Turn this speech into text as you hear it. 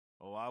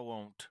I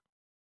won't."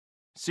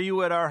 "See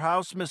you at our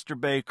house, Mr.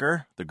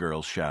 Baker," the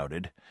girls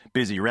shouted,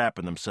 busy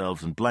wrapping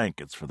themselves in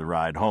blankets for the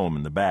ride home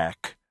in the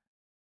back.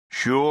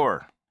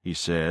 "Sure," he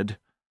said,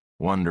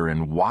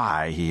 wondering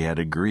why he had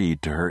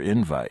agreed to her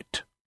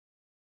invite.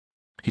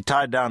 He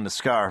tied down the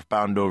scarf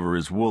bound over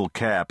his wool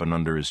cap and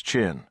under his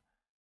chin.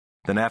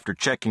 Then, after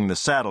checking the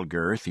saddle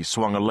girth, he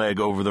swung a leg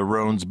over the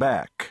roan's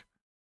back.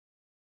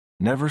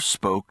 Never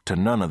spoke to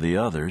none of the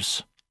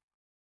others.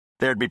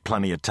 There'd be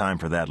plenty of time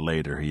for that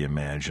later, he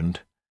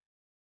imagined.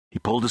 He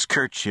pulled his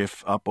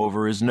kerchief up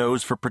over his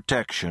nose for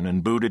protection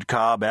and booted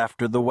Cobb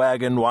after the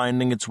wagon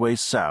winding its way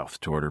south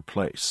toward her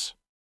place.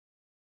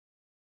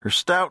 Her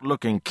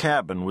stout-looking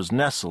cabin was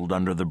nestled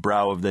under the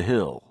brow of the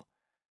hill.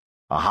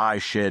 A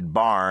high-shed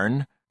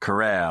barn,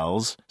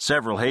 corrals,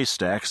 several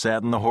haystacks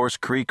sat in the Horse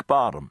Creek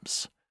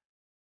bottoms.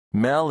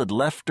 Mel had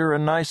left her a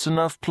nice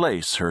enough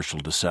place, Herschel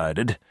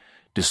decided,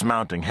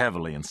 dismounting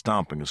heavily and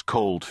stomping his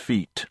cold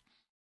feet.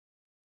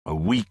 A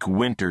weak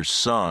winter's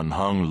sun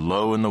hung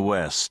low in the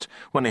west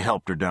when he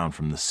helped her down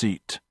from the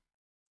seat.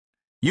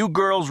 "You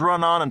girls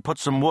run on and put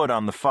some wood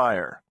on the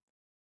fire."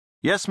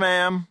 "Yes,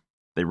 ma'am."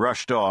 They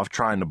rushed off,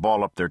 trying to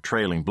ball up their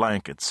trailing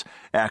blankets,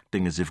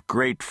 acting as if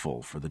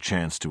grateful for the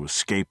chance to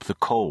escape the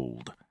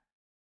cold.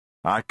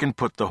 "I can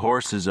put the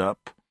horses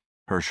up,"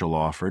 Herschel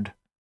offered.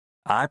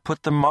 "I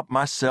put them up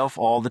myself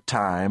all the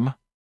time."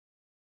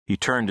 He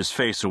turned his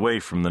face away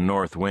from the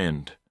north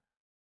wind.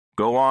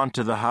 "Go on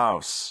to the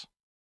house."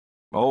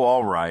 "Oh,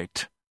 all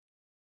right."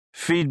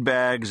 "Feed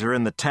bags are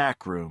in the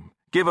tack room.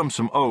 Give 'em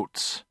some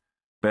oats.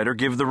 Better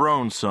give the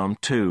roan some,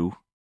 too."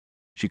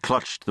 She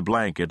clutched the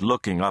blanket,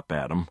 looking up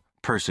at him,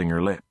 pursing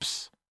her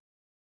lips.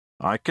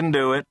 "I can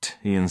do it,"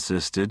 he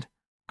insisted.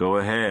 "Go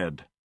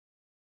ahead."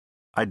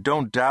 "I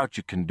don't doubt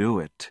you can do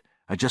it.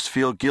 I just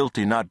feel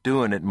guilty not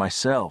doing it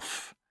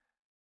myself."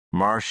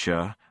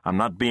 "Marcia, I'm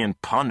not being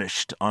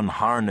punished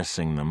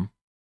unharnessing them."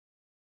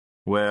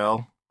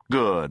 "Well,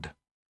 good."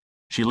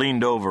 She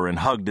leaned over and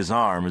hugged his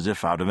arm as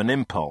if out of an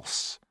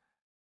impulse.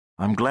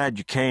 "I'm glad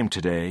you came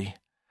today.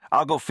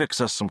 I'll go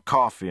fix us some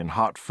coffee and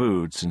hot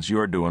food since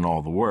you're doing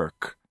all the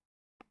work."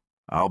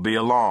 "I'll be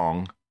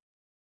along."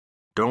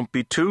 "Don't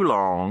be too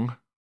long."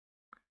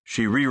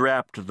 She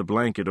rewrapped the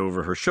blanket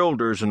over her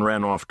shoulders and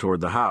ran off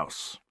toward the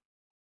house.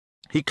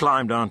 He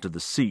climbed onto the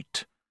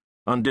seat,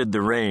 undid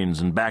the reins,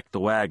 and backed the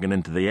wagon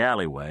into the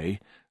alleyway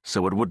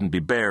so it wouldn't be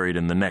buried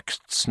in the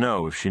next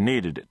snow if she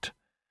needed it.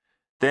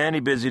 Then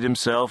he busied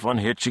himself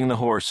unhitching the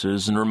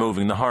horses and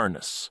removing the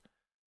harness.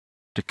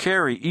 To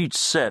carry each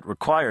set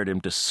required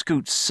him to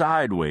scoot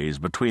sideways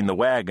between the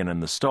wagon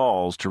and the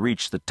stalls to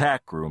reach the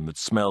tack room that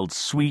smelled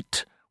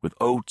sweet with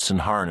oats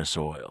and harness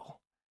oil.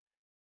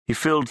 He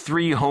filled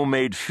 3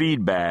 homemade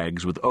feed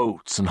bags with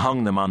oats and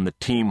hung them on the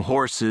team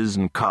horses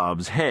and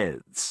Cobb's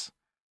heads.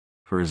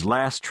 For his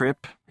last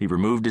trip, he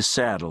removed his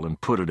saddle and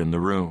put it in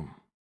the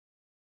room.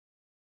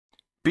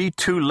 Be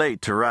too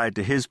late to ride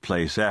to his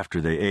place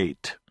after they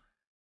ate.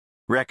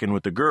 Reckon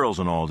with the girls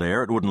and all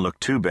there, it wouldn't look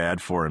too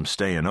bad for him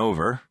staying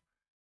over.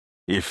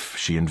 If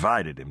she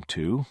invited him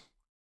to.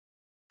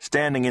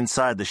 Standing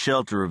inside the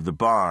shelter of the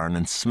barn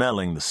and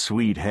smelling the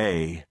sweet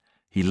hay,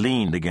 he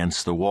leaned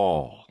against the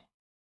wall.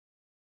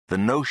 The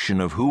notion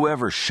of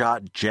whoever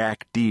shot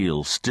Jack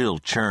Deal still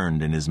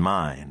churned in his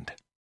mind.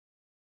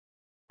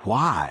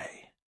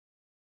 Why?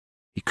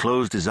 He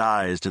closed his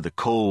eyes to the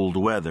cold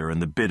weather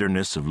and the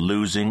bitterness of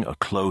losing a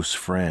close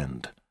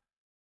friend.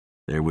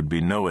 There would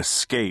be no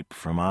escape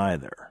from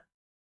either.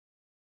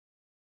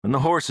 When the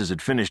horses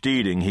had finished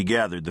eating, he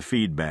gathered the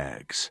feed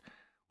bags.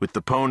 With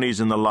the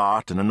ponies in the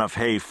lot and enough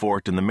hay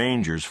forked in the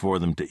mangers for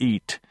them to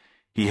eat,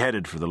 he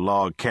headed for the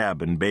log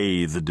cabin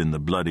bathed in the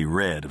bloody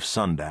red of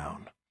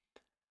sundown.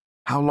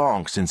 How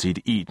long since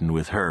he'd eaten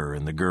with her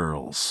and the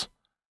girls?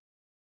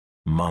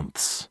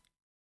 Months.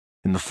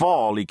 In the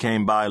fall, he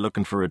came by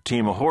looking for a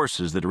team of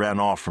horses that ran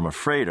off from a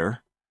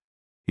freighter.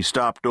 He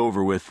stopped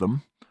over with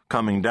them,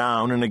 coming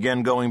down and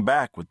again going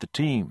back with the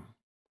team.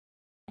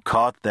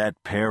 Caught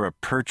that pair of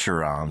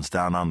Percherons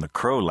down on the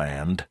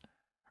Crowland,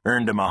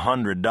 earned him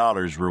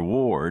 $100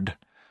 reward,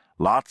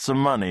 lots of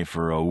money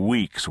for a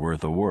week's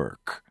worth of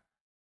work.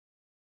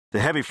 The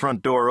heavy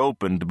front door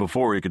opened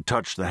before he could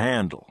touch the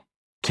handle.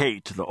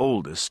 Kate, the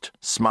oldest,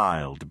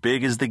 smiled,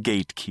 big as the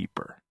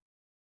gatekeeper.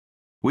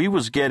 "We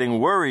was getting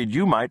worried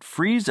you might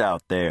freeze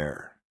out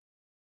there."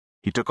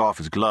 He took off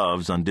his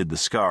gloves, undid the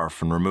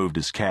scarf, and removed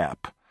his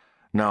cap.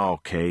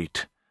 "No,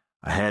 Kate,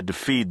 I had to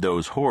feed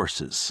those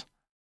horses."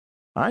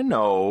 "I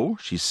know,"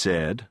 she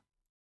said,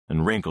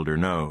 and wrinkled her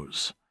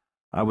nose.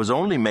 "I was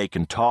only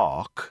making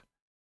talk."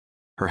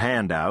 Her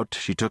hand out,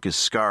 she took his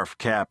scarf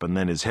cap and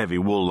then his heavy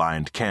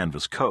wool-lined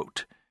canvas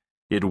coat.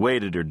 It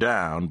weighted her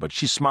down, but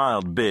she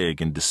smiled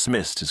big and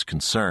dismissed his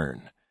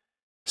concern.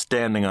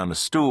 Standing on a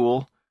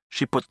stool,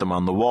 she put them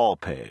on the wall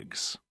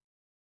pegs.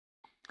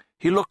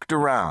 He looked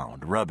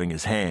around, rubbing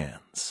his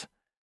hands.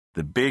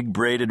 The big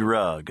braided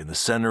rug in the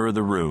center of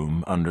the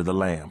room under the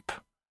lamp.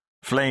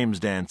 Flames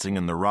dancing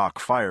in the rock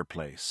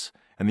fireplace,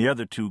 and the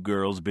other 2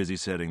 girls busy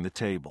setting the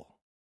table.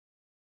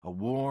 A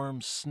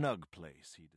warm, snug place, he